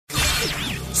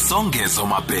Songezo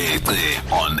Mapete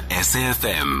on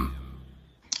SAFM.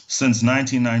 Since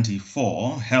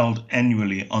 1994, held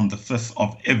annually on the 5th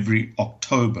of every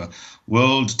October,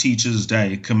 World Teachers'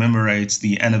 Day commemorates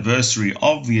the anniversary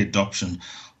of the adoption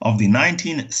of the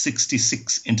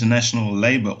 1966 International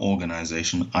Labour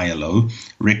Organization, ILO,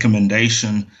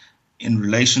 recommendation in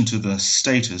relation to the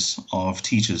status of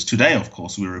teachers. Today, of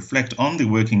course, we reflect on the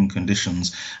working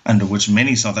conditions under which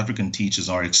many South African teachers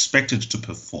are expected to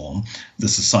perform, the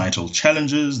societal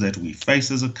challenges that we face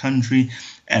as a country,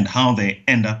 and how they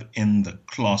end up in the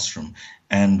classroom.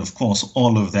 And of course,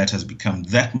 all of that has become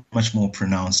that much more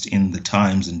pronounced in the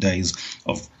times and days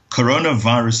of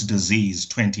coronavirus disease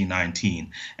 2019,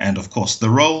 and of course the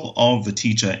role of the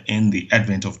teacher in the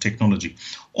advent of technology.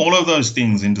 All of those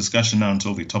things in discussion now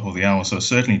until the top of the hour, so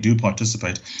certainly do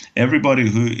participate. Everybody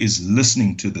who is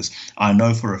listening to this, I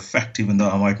know for a fact, even though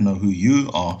I might know who you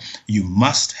are, you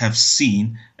must have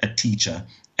seen a teacher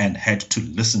and had to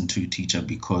listen to a teacher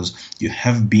because you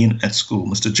have been at school.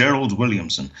 Mr. Gerald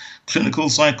Williamson, clinical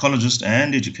psychologist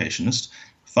and educationist,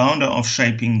 founder of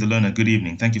Shaping the Learner. Good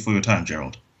evening. Thank you for your time,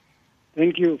 Gerald.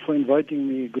 Thank you for inviting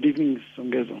me. Good evening,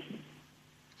 Songezo.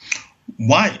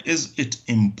 Why is it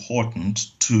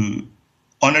important to,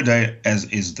 on a day as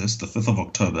is this, the 5th of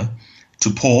October, to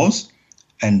pause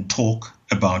and talk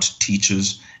about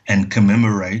teachers and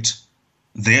commemorate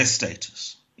their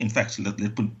status? In fact,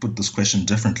 let's put this question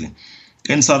differently.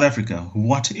 In South Africa,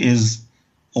 what is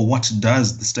or what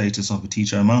does the status of a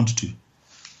teacher amount to?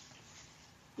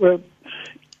 Well,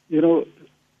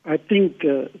 I think,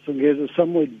 Songezo,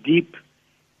 somewhere deep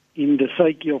in the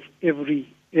psyche of every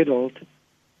adult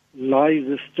lies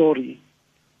a story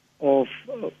of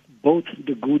both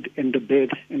the good and the bad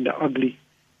and the ugly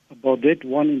about that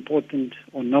one important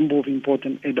or number of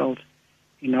important adults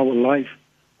in our life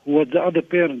who was the other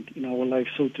parent in our life,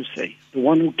 so to say, the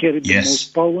one who carried the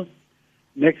most power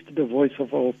next to the voice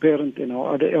of our parent and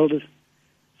our other elders.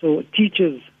 So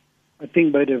teachers, I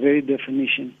think by their very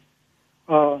definition,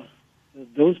 are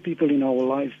those people in our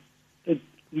lives that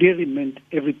really meant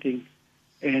everything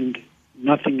and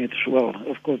nothing as well.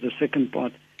 Of course, the second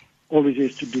part always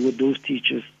has to do with those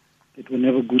teachers that were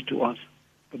never good to us.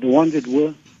 But the ones that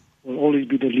will always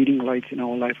be the leading lights in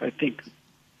our life, I think.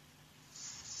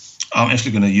 I'm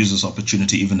actually going to use this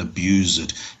opportunity, even abuse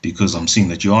it, because I'm seeing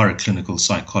that you are a clinical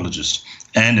psychologist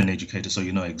and an educator, so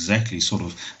you know exactly sort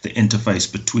of the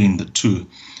interface between the two.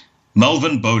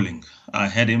 Melvin Bowling, I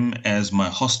had him as my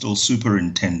hostel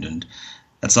superintendent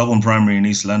at Selborne Primary in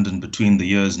East London between the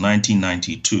years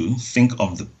 1992, think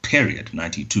of the period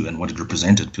 92 and what it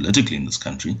represented politically in this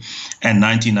country, and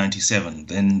 1997,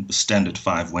 then Standard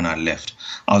 5 when I left.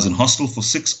 I was in hostel for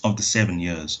 6 of the 7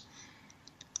 years.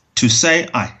 To say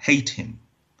I hate him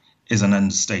is an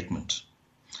understatement,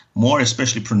 more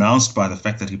especially pronounced by the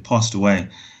fact that he passed away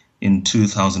in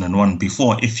 2001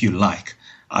 before, if you like,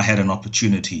 I had an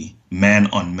opportunity man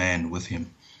on man with him.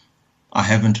 I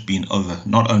haven't been over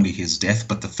not only his death,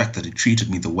 but the fact that he treated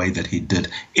me the way that he did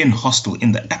in hostel,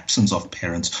 in the absence of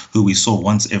parents who we saw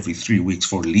once every 3 weeks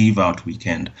for a leave-out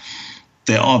weekend.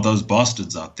 There are those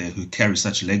bastards out there who carry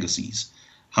such legacies.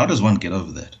 How does one get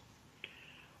over that?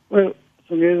 Well,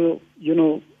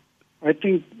 I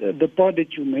think the part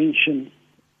that you mentioned,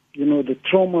 the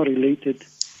trauma related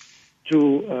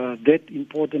to that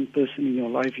important person in your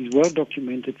life is well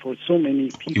documented for so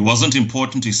many people. He wasn't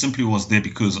important. He simply was there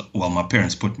because, my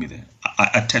parents put me there. I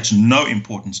attach no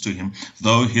importance to him,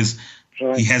 though he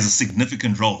has a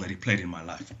significant role that he played in my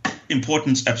life.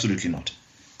 Importance, absolutely not.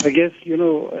 I guess,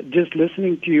 just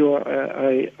listening to you,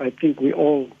 I think we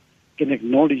all can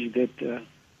acknowledge that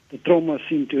the trauma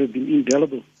seemed to have been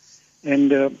indelible.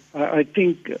 And I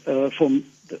think from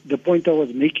the point I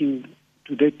was making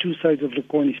to the two sides of the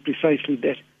coin is precisely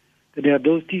that there are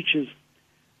those teachers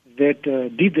that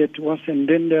did that to us, and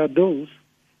then there are those,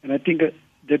 and I think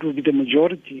that will be the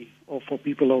majority for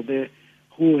people out there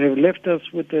who have left us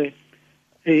with a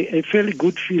fairly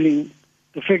good feeling,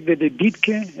 the fact that they did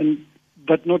care,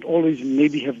 but not always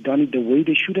maybe have done it the way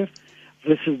they should have,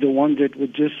 versus the ones that were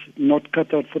just not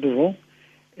cut out for the role,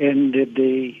 and that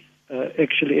they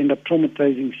actually end up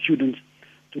traumatizing students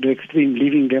to the extreme,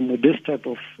 leaving them with this type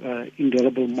of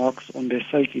indelible marks on their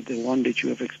psyche, the one that you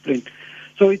have explained.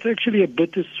 So it's actually a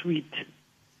bittersweet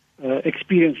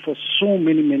experience for so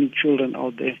many, many children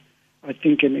out there, I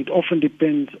think, and it often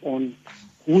depends on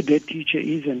who their teacher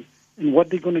is and what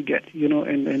they're going to get,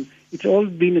 and it's all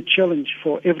been a challenge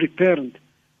for every parent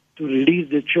to release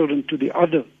their children to the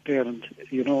other parent,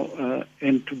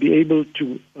 and to be able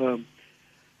to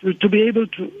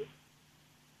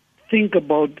think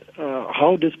about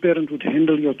how this parent would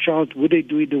handle your child. Would they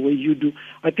do it the way you do?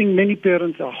 I think many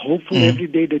parents are hopeful every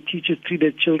day that teachers treat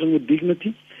their children with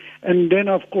dignity. And then,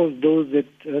 of course, those that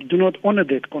do not honor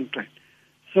that contract.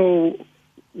 So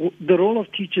the role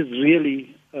of teachers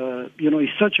really, is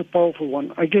such a powerful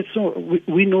one. I guess so.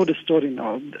 We know the story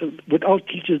now. Without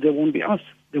teachers, there won't be us.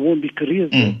 There won't be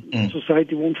careers.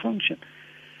 Society won't function.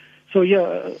 So,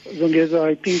 Zongeza,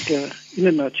 I think, in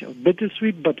a nutshell,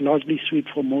 bittersweet, but largely sweet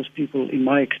for most people, in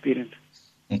my experience.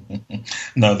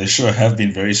 No, there sure have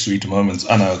been very sweet moments.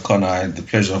 Anna Nkosana, I had the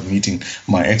pleasure of meeting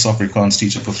my ex-Afrikaans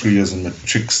teacher for 3 years in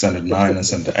matric, standard 9 and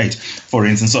standard 8, for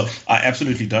instance. So I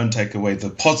absolutely don't take away the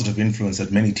positive influence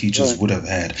that many teachers would have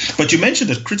had. But you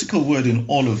mentioned a critical word in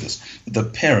all of this, the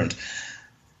parent.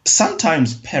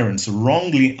 Sometimes parents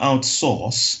wrongly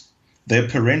outsource their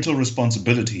parental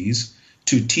responsibilities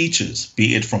to teachers,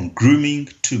 be it from grooming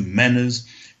to manners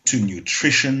to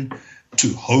nutrition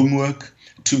to homework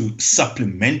to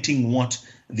supplementing what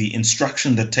the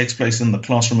instruction that takes place in the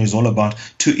classroom is all about,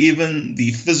 to even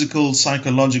the physical,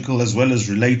 psychological, as well as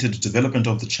related development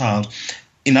of the child.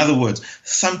 In other words,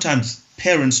 sometimes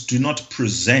parents do not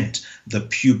present the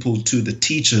pupil to the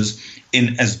teachers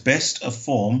in as best a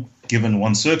form, given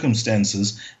one's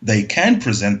circumstances, they can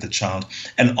present the child,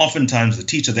 and oftentimes the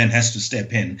teacher then has to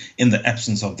step in the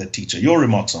absence of that teacher. Your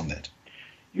remarks on that?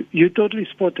 You're totally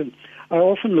spot on. I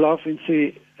often laugh and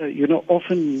say,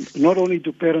 often not only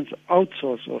do parents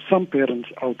outsource, or some parents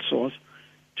outsource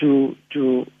to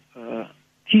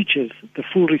teachers the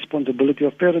full responsibility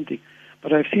of parenting,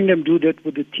 but I've seen them do that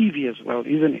with the TV as well,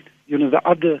 isn't it? The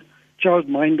other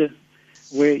childminder,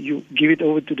 where you give it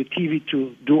over to the TV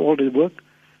to do all the work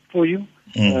for you,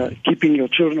 keeping your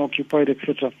children occupied,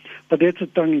 etc. But that's a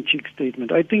tongue-in-cheek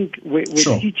statement. I think where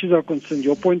teachers are concerned,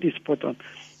 your point is spot on.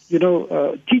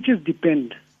 Teachers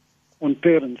depend on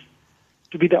parents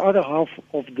to be the other half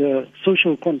of the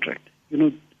social contract,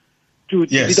 to be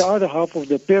the other half of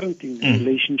the parenting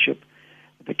relationship,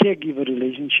 the caregiver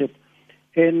relationship.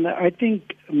 And I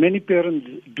think many parents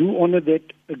do honor that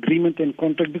agreement and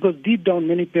contract because deep down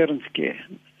many parents care.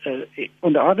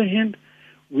 On the other hand,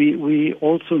 we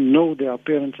also know there are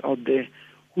parents out there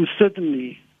who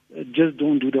certainly just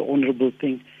don't do the honorable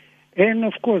thing. And,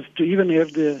 of course, to even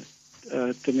have the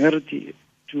temerity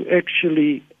to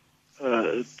actually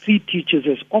treat teachers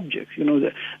as objects.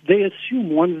 They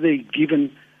assume once they've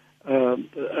given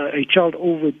a child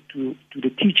over to the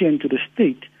teacher and to the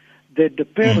state that the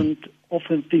parent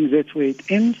often thinks that's where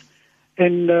it ends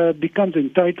and becomes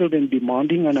entitled and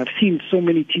demanding. And I've seen so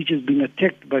many teachers being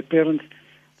attacked by parents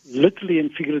literally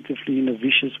and figuratively in a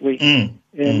vicious way.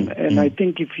 And I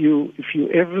think if you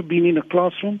ever been in a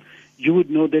classroom, you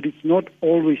would know that it's not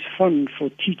always fun for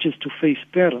teachers to face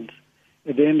parents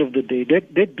at the end of the day.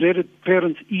 That dreaded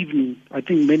parents' evening, I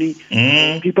think many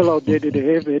people out there that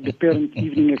have had the parent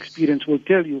evening experience will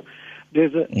tell you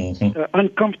there's an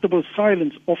uncomfortable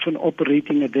silence often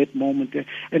operating at that moment.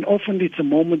 And often it's a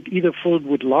moment either filled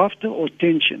with laughter or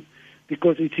tension,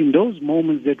 because it's in those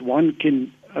moments that one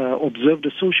can observe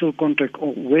the social contract,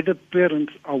 or whether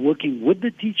parents are working with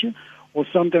the teacher or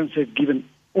sometimes have given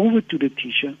over to the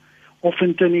teacher,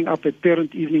 often turning up at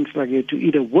parent evenings like that to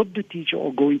either whip the teacher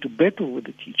or go into battle with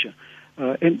the teacher.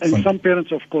 And some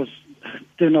parents, of course,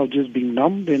 turn out just being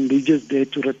numb and they're just there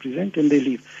to represent and they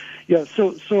leave.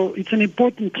 So it's an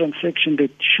important transaction that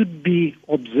should be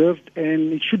observed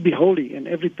and it should be holy. And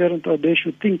every parent out there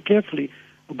should think carefully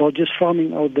about just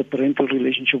farming out the parental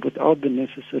relationship without the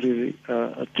necessary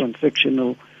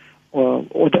transactional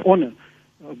or the honor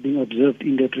of being observed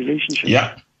in that relationship.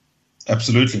 Yeah.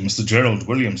 Absolutely. Mr. Gerald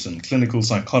Williamson, clinical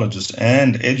psychologist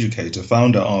and educator,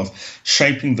 founder of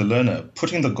Shaping the Learner,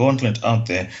 putting the gauntlet out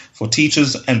there for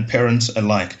teachers and parents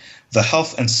alike. The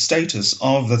health and status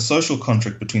of the social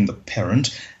contract between the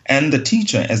parent and the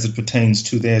teacher as it pertains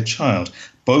to their child,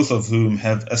 both of whom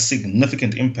have a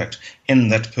significant impact in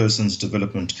that person's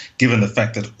development, given the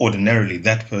fact that ordinarily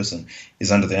that person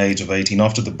is under the age of 18.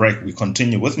 After the break, we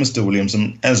continue with Mr.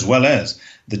 Williamson as well as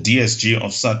the DSG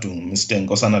of SADU, Mr.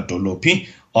 Nkosana Dolopi.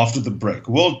 After the break,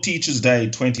 World Teachers Day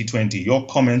 2020. Your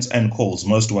comments and calls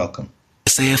most welcome.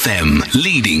 SAFM,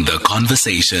 leading the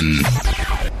conversation.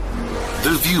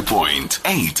 The Viewpoint,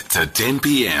 8 to 10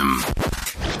 p.m.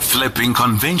 Flipping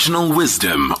conventional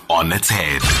wisdom on its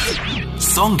head.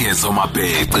 Songezo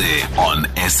Mabete on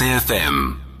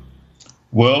SAFM.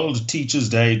 World Teachers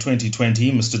Day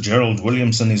 2020. Mr. Gerald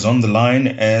Williamson is on the line,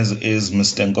 as is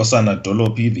Mr. Nkosana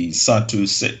Dolopi, the SATU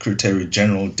Secretary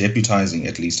General, deputizing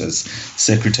at least as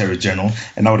Secretary General.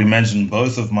 And I would imagine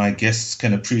both of my guests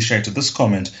can appreciate this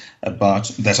comment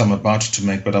that I'm about to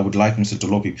make, but I would like Mr.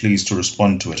 Dolopi, please, to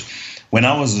respond to it. When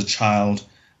I was a child,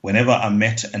 whenever I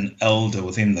met an elder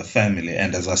within the family,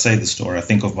 and as I say the story, I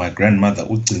think of my grandmother,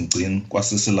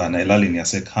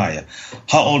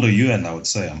 how old are you? And I would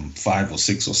say I'm 5 or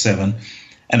 6 or 7.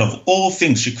 And of all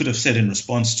things she could have said in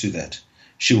response to that,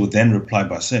 she would then reply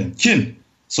by saying, Kin,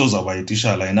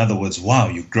 in other words, wow,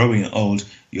 you're growing old,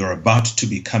 you're about to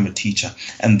become a teacher.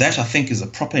 And that, I think, is a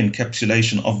proper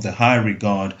encapsulation of the high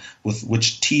regard with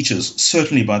which teachers,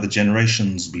 certainly by the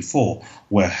generations before,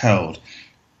 were held.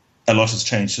 A lot has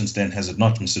changed since then, has it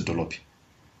not, Mr. Dolopi?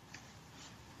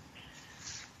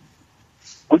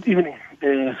 Good evening,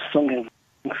 Songe.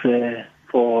 Thanks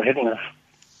for having us.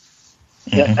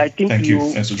 Yeah, I think Thank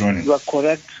you. Thanks for joining. You are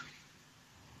correct.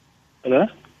 Hello?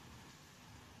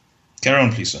 Carry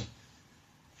on, please, sir.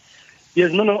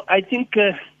 Yes, no. I think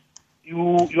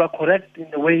you are correct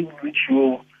in the way in which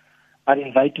you are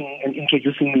inviting and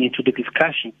introducing me to the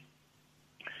discussion.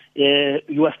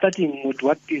 You are starting with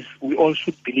what is, we all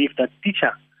should believe that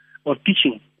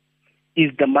teaching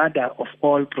is the mother of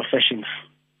all professions.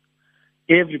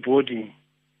 Everybody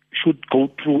should go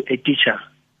through a teacher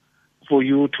for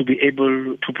you to be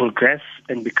able to progress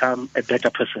and become a better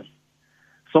person.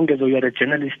 As long as you are a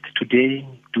journalist today,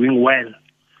 doing well,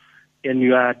 and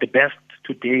you are the best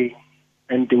today,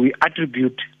 and we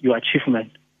attribute your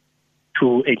achievement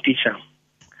to a teacher.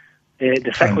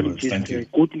 The psychologist, a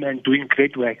good man doing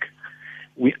great work,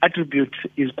 we attribute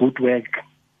his good work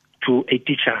to a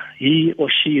teacher. He or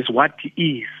she is what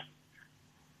he is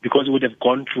because he would have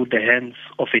gone through the hands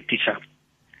of a teacher.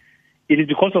 It is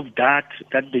because of that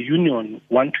the union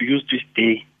want to use this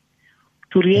day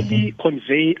to really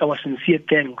convey our sincere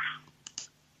thanks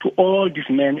to all these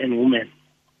men and women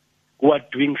who are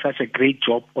doing such a great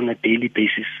job on a daily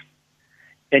basis.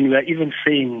 And we are even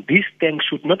saying this thanks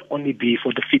should not only be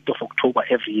for the 5th of October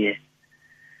every year.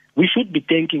 We should be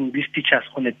thanking these teachers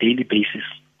on a daily basis.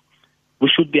 We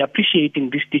should be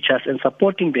appreciating these teachers and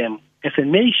supporting them as a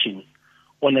nation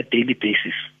on a daily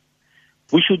basis.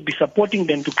 We should be supporting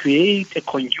them to create a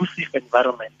conducive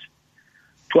environment,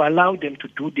 to allow them to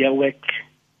do their work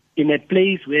in a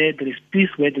place where there is peace,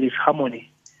 where there is harmony,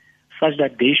 such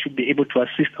that they should be able to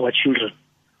assist our children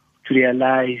to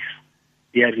realize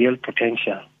their real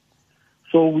potential.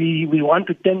 So we want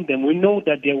to thank them. We know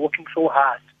that they are working so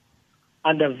hard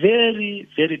under very,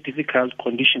 very difficult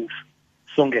conditions.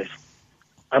 Songes,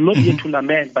 I'm not here to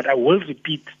lament, but I will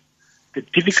repeat the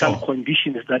difficult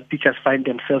conditions that teachers find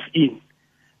themselves in,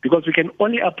 because we can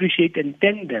only appreciate and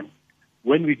thank them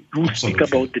when we do speak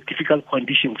about the difficult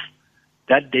conditions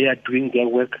that they are doing their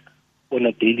work on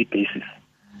a daily basis.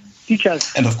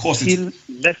 Teachers, and of course, feel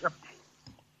less.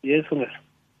 Yes, Songes.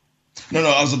 No,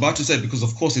 I was about to say, because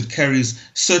of course it carries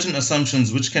certain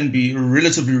assumptions which can be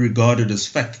relatively regarded as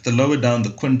fact. The lower down the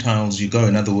quintiles you go,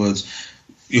 in other words,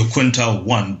 your quintile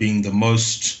 1 being the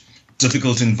most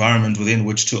difficult environment within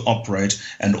which to operate,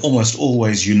 and almost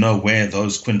always you know where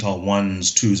those quintile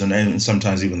 1s, 2s, and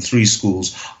sometimes even 3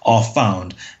 schools are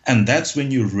found. And that's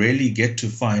when you really get to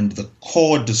find the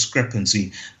core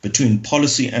discrepancy between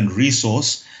policy and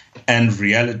resource and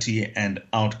reality and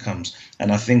outcomes.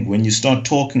 And I think when you start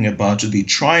talking about the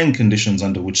trying conditions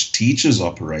under which teachers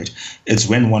operate, it's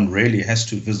when one really has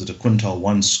to visit a quintile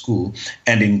 1 school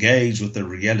and engage with the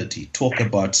reality, talk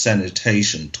about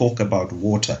sanitation, talk about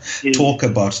water, talk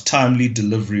about timely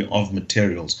delivery of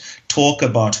materials, talk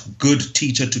about good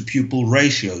teacher to pupil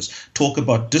ratios, talk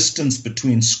about distance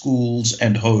between schools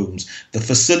and homes, the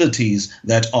facilities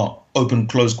that are open,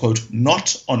 close quote,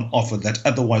 not on offer that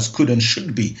otherwise could and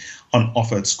should be on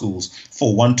offer at schools,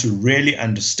 for one to really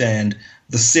understand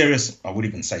the serious, I would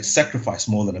even say sacrifice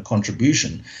more than a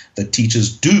contribution, that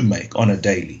teachers do make on a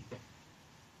daily.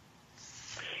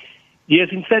 Yes,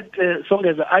 in fact,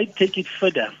 Songes, I take it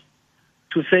further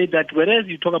to say that whereas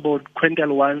you talk about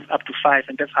quintile 1s up to 5,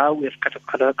 and that's how we have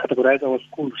categorized our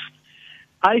schools,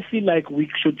 I feel like we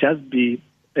should just be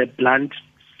blunt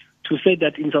to say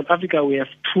that in South Africa we have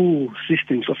 2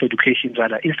 systems of education,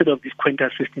 rather, instead of this quintile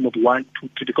system of 1, 2,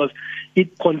 3, because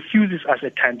it confuses us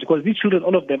at times, because these children,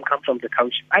 all of them come from the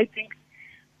township. I think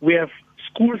we have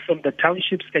schools from the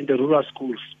townships and the rural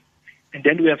schools, and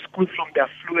then we have schools from the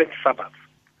affluent suburbs.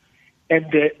 And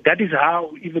that is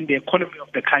how even the economy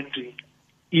of the country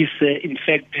is, in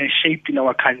fact, shaped in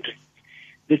our country.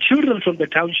 The children from the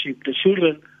township, the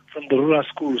children from the rural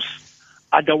schools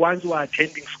are the ones who are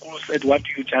attending schools at what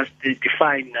you just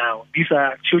defined now. These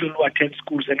are children who attend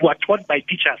schools and who are taught by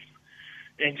teachers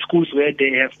in schools where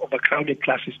they have overcrowded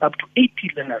classes, up to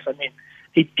 80 learners. I mean,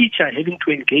 a teacher having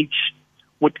to engage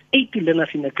with 80 learners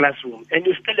in a classroom, and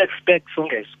you still expect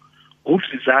good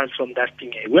results from that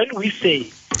thing. When we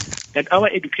say that our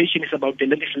education is about the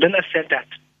learner-centered,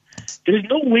 there is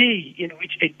no way in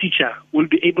which a teacher will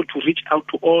be able to reach out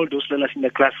to all those learners in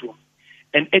the classroom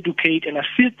and educate and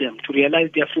assist them to realize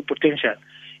their full potential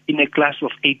in a class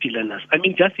of 80 learners. I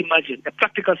mean, just imagine a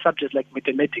practical subject like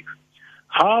mathematics.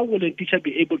 How will a teacher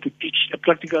be able to teach a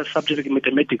practical subject like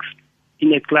mathematics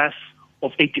in a class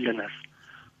of 80 learners?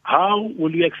 How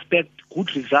will you expect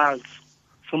good results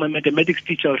from a mathematics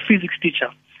teacher or physics teacher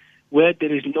where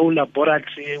there is no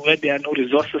laboratory, where there are no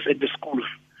resources at the schools?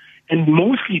 And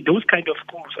mostly those kind of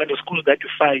schools are the schools that you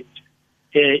find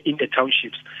in the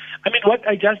townships. I mean, what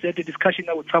I just had a discussion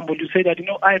now with somebody, you say that,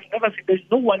 I've never seen, there's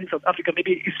no one in South Africa,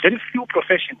 maybe it's very few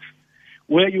professions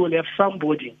where you will have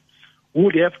somebody who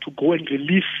would have to go and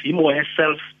relieve him or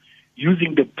herself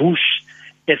using the bush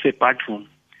as a bathroom.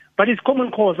 But it's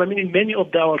common cause. I mean, in many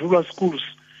of our rural schools,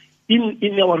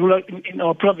 in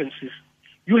our provinces,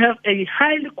 you have a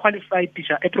highly qualified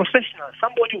teacher, a professional,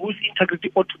 somebody whose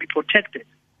integrity ought to be protected,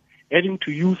 having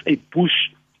to use a bush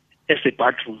as a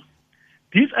bathroom.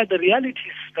 These are the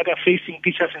realities that are facing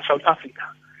teachers in South Africa.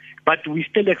 But we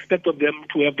still expect of them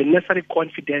to have the necessary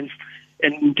confidence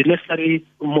and the necessary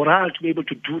morale to be able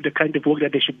to do the kind of work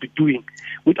that they should be doing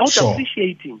without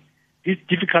appreciating these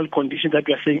difficult conditions that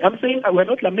we are saying. I'm saying we're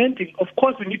not lamenting. Of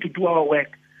course, we need to do our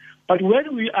work. But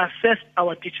when we assess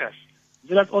our teachers,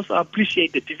 let us also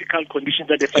appreciate the difficult conditions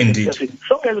that they find themselves in.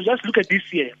 So let's just look at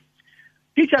this year.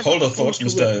 Teachers hold the thought,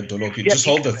 Mr. Dolopi. Just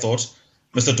hold the thought.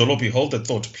 Mr. Dolopi, hold that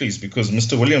thought, please, because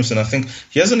Mr. Williamson, I think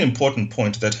he has an important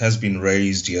point that has been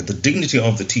raised here. The dignity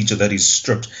of the teacher that is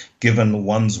stripped given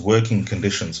one's working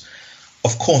conditions.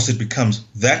 Of course, it becomes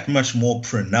that much more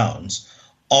pronounced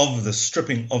of the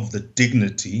stripping of the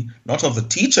dignity, not of the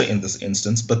teacher in this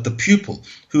instance, but the pupil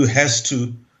who has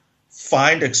to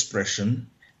find expression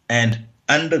and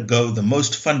undergo the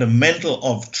most fundamental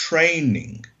of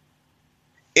training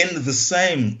in the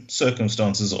same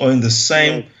circumstances or in the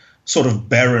same sort of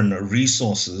barren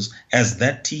resources as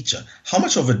that teacher. How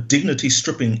much of a dignity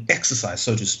stripping exercise,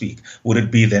 so to speak, would it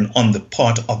be then on the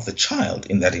part of the child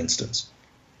in that instance?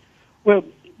 Well,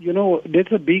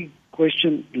 that's a big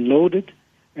question, loaded,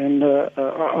 and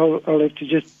I'll have to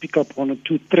just pick up one or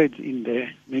two threads in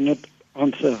there. May not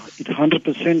answer it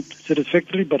 100%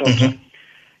 satisfactorily, but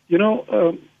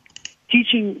also,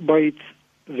 teaching by its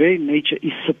very nature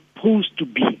is supposed to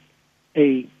be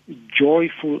a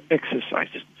joyful exercise.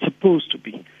 It's supposed to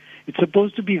be. It's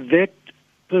supposed to be that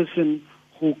person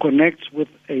who connects with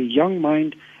a young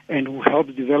mind and who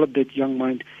helps develop that young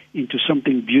mind into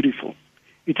something beautiful.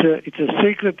 It's a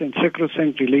sacred and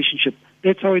sacrosanct relationship.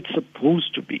 That's how it's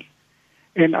supposed to be.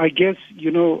 And I guess,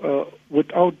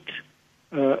 without,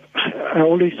 I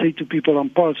always say to people, I'm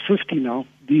past 50 now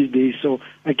these days, so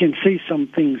I can say some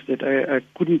things that I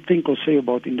couldn't think or say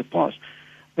about in the past.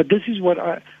 But this is what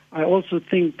I also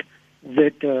think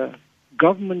that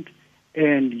government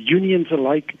and unions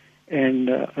alike and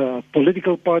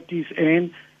political parties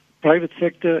and private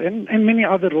sector and many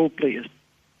other role players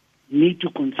need to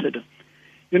consider.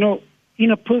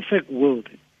 In a perfect world,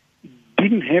 it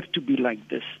didn't have to be like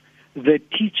this, that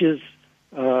teachers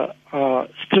are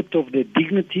stripped of their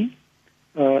dignity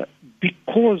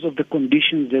because of the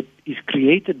conditions that is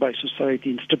created by society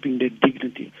in stripping their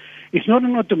dignity. It's not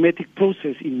an automatic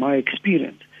process in my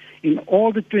experience. In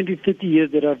all the 20, 30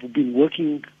 years that I've been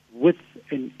working with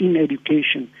and in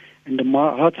education and the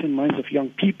hearts and minds of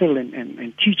young people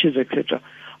and teachers, etc.,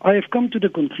 I have come to the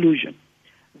conclusion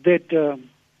that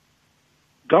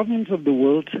governments of the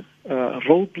world,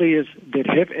 role players that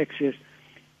have access,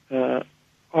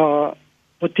 are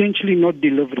potentially not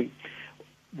delivering.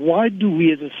 Why do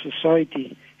we as a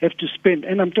society have to spend,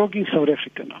 and I'm talking South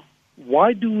Africa now,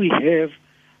 why do we have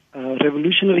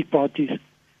revolutionary parties,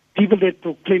 people that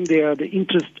proclaim they are the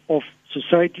interest of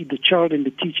society, the child and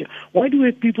the teacher? Why do we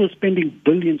have people spending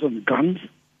billions on guns,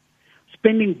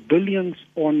 spending billions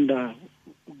on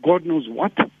God knows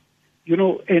what,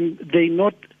 and they're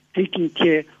not taking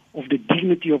care of the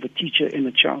dignity of a teacher and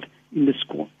a child in the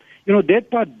school?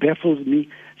 That part baffles me.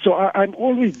 So I'm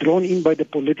always drawn in by the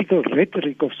political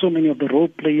rhetoric of so many of the role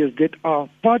players that are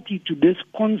party to this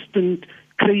constant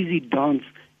crazy dance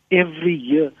every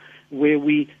year where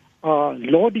we are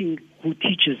lauding who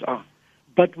teachers are,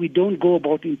 but we don't go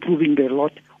about improving their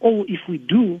lot. Or if we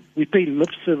do, we pay lip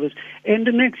service, and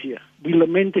the next year we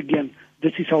lament again,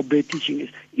 this is how bad teaching is.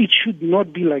 It should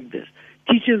not be like this.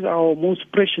 teachers are our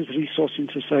most precious resource in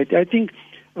society. I think,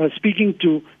 speaking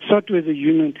to SATU as a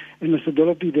union and Mr.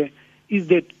 Dolopi there, is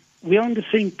that we are on the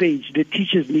same page that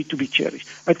teachers need to be cherished.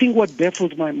 I think what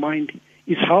baffles my mind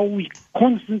is how we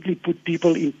constantly put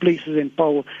people in places and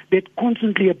power that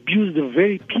constantly abuse the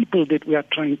very people that we are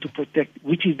trying to protect,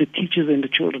 which is the teachers and the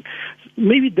children.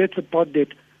 Maybe that's a part that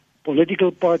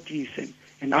political parties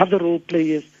and other role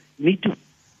players need to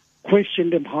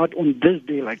question them hard on this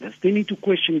day like this. They need to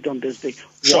question it on this day.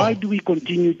 Sure. Why do we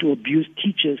continue to abuse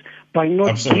teachers by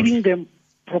not giving them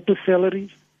proper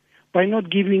salaries, by not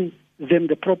giving them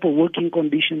the proper working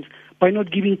conditions, by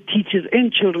not giving teachers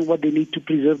and children what they need to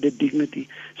preserve their dignity?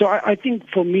 So I think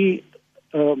for me,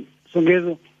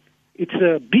 Songezo, it's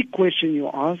a big question you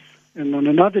ask, and on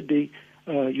another day,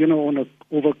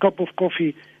 over a cup of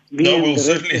coffee, we'll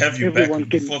certainly have you back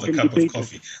before the cup of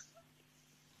coffee.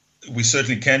 We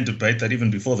certainly can debate that.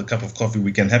 Even before the cup of coffee,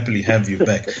 we can happily have you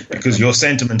back because your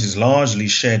sentiment is largely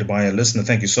shared by a listener.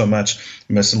 Thank you so much,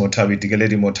 Mr. Motabi,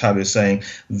 Digaledi Motabi, saying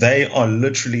they are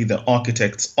literally the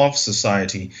architects of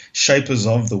society, shapers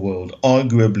of the world,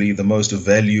 arguably the most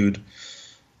valued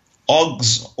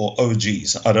OGs or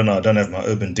OGs. I don't know. I don't have my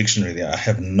urban dictionary there. I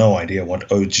have no idea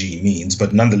what OG means.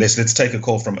 But nonetheless, let's take a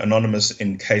call from Anonymous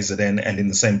in KZN and in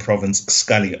the same province,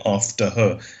 Scully, after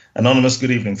her. Anonymous, good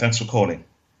evening. Thanks for calling.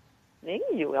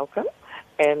 You're welcome,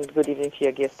 and good evening to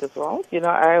your guest as well.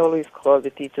 I always call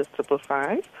the teachers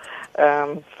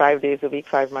 555, 5 days a week,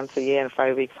 5 months a year, and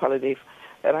 5 weeks holidays,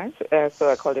 right?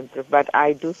 So I call them, but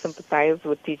I do sympathize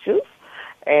with teachers,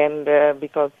 and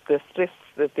because the stress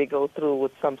that they go through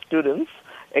with some students,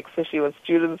 especially when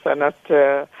students are not,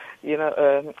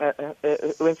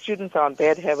 when students are on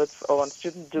bad habits or when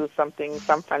students do some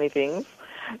funny things.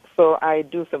 So I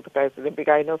do sympathize with them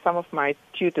because I know some of my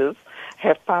tutors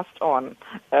have passed on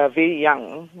very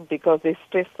young because they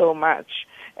stress so much.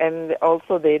 And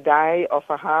also they die of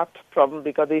a heart problem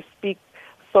because they speak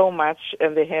so much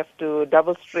and they have to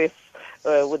double stress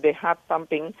with their heart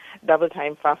pumping double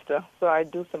time faster. So I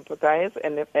do sympathize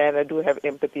and I do have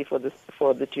empathy for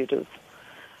the tutors.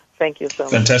 Thank you so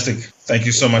much. Fantastic. Thank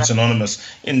you so much, Anonymous.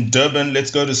 In Durban,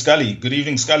 let's go to Scully. Good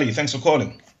evening, Scully. Thanks for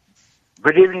calling.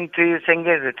 Good evening to you,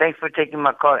 Sengezo. Thanks for taking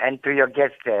my call and to your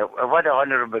guest there. What an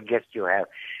honorable guest you have.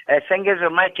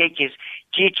 Sengezo, my take is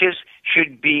teachers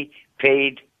should be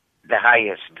paid the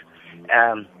highest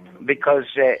because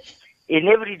in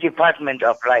every department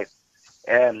of life,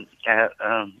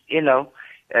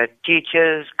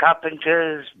 teachers,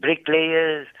 carpenters,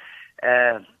 bricklayers,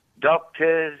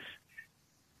 doctors,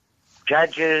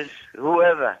 judges,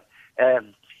 whoever,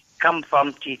 come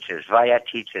from teachers, via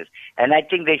teachers. And I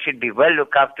think they should be well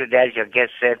looked after, as your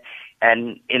guest said,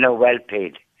 and, well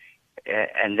paid.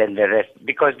 And then the rest,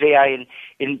 because they are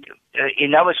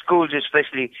in our schools,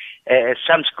 especially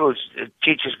some schools,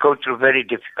 teachers go through very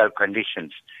difficult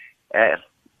conditions.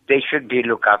 They should be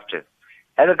looked after.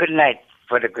 Have a good night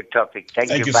for the good topic.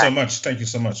 Thank you so much. Thank you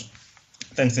so much.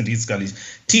 Thanks indeed, Scully.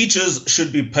 Teachers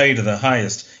should be paid the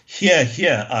highest.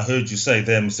 Here, I heard you say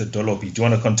there, Mr. Dolopi. Do you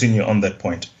want to continue on that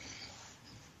point?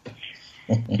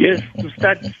 Yes, to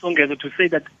start, Songezo, to say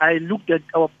that I looked at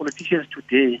our politicians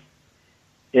today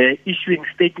issuing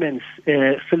statements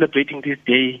celebrating this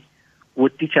day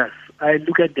with teachers. I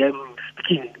look at them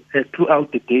speaking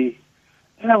throughout the day.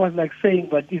 And I was like saying,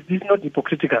 but is this not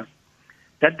hypocritical?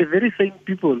 That the very same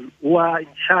people who are in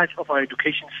charge of our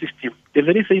education system, the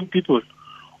very same people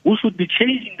who should be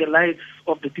changing the lives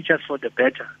of the teachers for the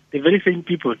better, the very same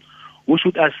people who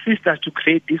should assist us to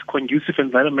create this conducive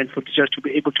environment for teachers to be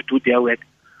able to do their work,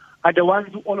 are the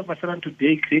ones who all of a sudden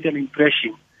today create an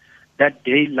impression that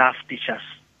they love teachers,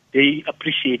 they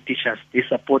appreciate teachers, they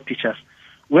support teachers,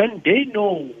 when they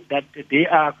know that they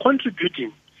are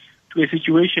contributing to a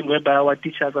situation whereby our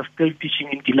teachers are still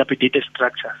teaching in dilapidated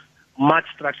structures, mud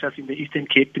structures in the Eastern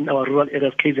Cape, in our rural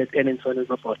areas, KZN, and so on and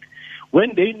so forth.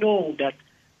 When they know that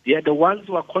they are the ones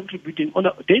who are contributing on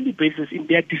a daily basis in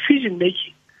their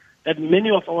decision-making, that many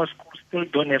of our schools still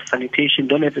don't have sanitation,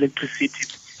 don't have electricity,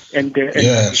 and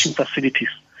education facilities.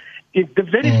 It's the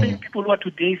very same people who are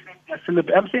today saying they are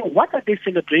celebrating. I'm saying, what are they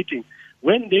celebrating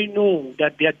when they know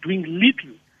that they are doing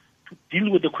little to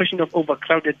deal with the question of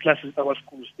overcrowded classes in our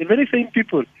schools? The very same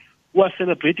people who are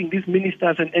celebrating, these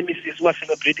ministers and MECs who are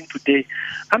celebrating today,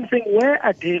 I'm saying, where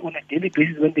are they on a daily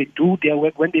basis when they do their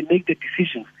work, when they make the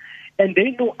decisions? And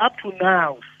they know up to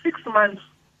now, 6 months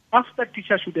after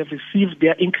teachers should have received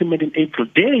their increment in April,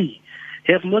 they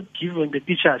have not given the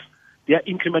teachers their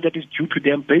increment that is due to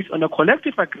them based on a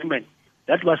collective agreement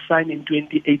that was signed in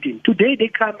 2018. Today they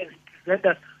come and present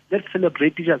us, let's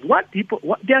celebrate teachers.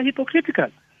 They are hypocritical.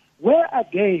 Where are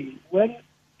they when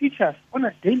teachers on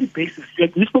a daily basis,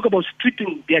 like we spoke about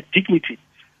stripping their dignity.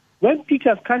 When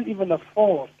teachers can't even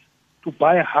afford to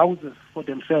buy houses for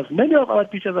themselves, many of our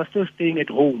teachers are still staying at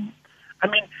home. I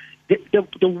mean,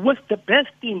 the best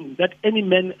thing that any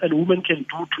man and woman can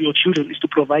do to your children is to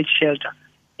provide shelter.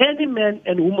 Any man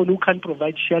and woman who can't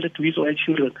provide shelter to his or her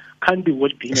children can't be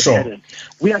worth being a parent.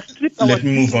 We are stripped Let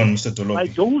me move on, Mr. Dolopi. by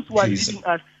those who are leading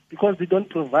us because they don't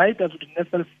provide us with the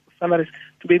necessary salaries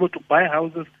to be able to buy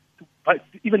houses, to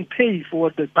even pay for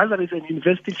the bursaries and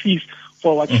university fees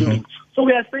for our children. So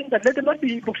we are saying that let them not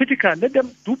be hypocritical. Let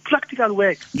them do practical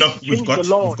work. No, we've got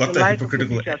that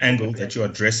hypocritical angle that you're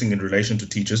addressing in relation to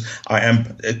teachers. I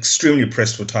am extremely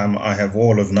pressed for time. I have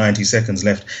all of 90 seconds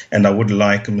left, and I would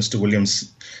like Mr.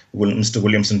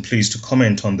 Williamson, please, to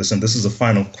comment on this. And this is a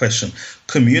final question.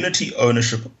 Community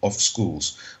ownership of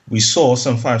schools. We saw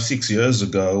some 5-6 years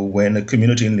ago when a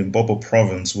community in Limpopo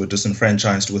province were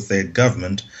disenfranchised with their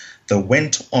government. They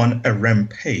went on a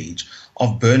rampage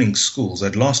of burning schools.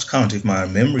 At last count, if my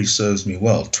memory serves me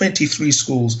well, 23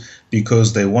 schools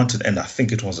because they wanted, and I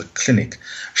think it was a clinic.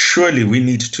 Surely we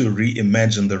need to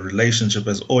reimagine the relationship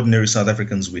as ordinary South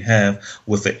Africans we have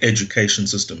with the education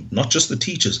system, not just the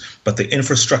teachers, but the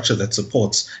infrastructure that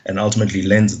supports and ultimately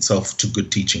lends itself to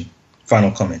good teaching.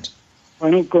 Final comment.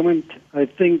 Final comment. I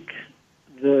think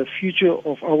the future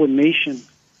of our nation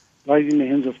lies in the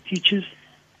hands of teachers,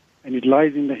 and it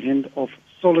lies in the hand of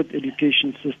solid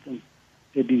education system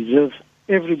that deserves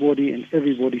everybody and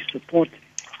everybody's support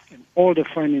and all the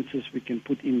finances we can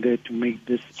put in there to make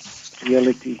this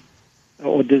reality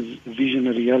or this vision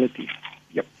a reality.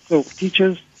 Yep. So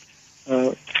teachers,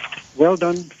 well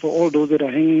done for all those that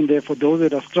are hanging there. For those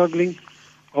that are struggling,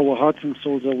 our hearts and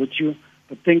souls are with you.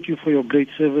 But thank you for your great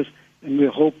service, and we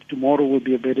hope tomorrow will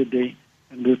be a better day,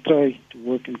 and we'll try to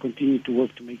work and continue to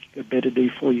work to make it a better day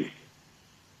for you.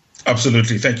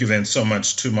 Absolutely. Thank you then so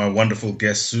much to my wonderful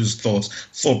guests whose thoughts,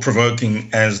 thought-provoking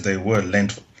as they were,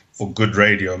 lent for good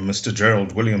radio, Mr.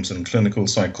 Gerald Williamson, clinical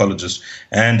psychologist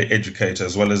and educator,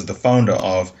 as well as the founder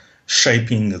of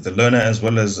Shaping the Learner, as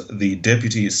well as the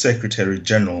Deputy Secretary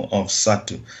General of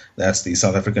SATU. That's the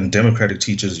South African Democratic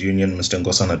Teachers Union, Mr.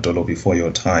 Nkosana Dolopi, for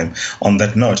your time. On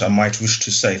that note, I might wish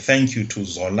to say thank you to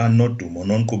Zolano Dumo,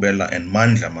 Nonkubela, and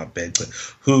Mandla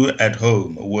Mabece, who at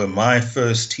home were my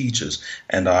first teachers,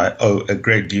 and I owe a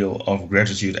great deal of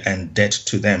gratitude and debt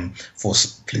to them for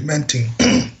supplementing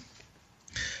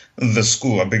the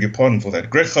school. I beg your pardon for that.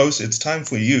 Greg House, it's time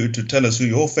for you to tell us who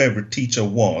your favorite teacher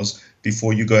was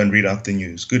before you go and read out the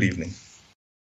news. Good evening.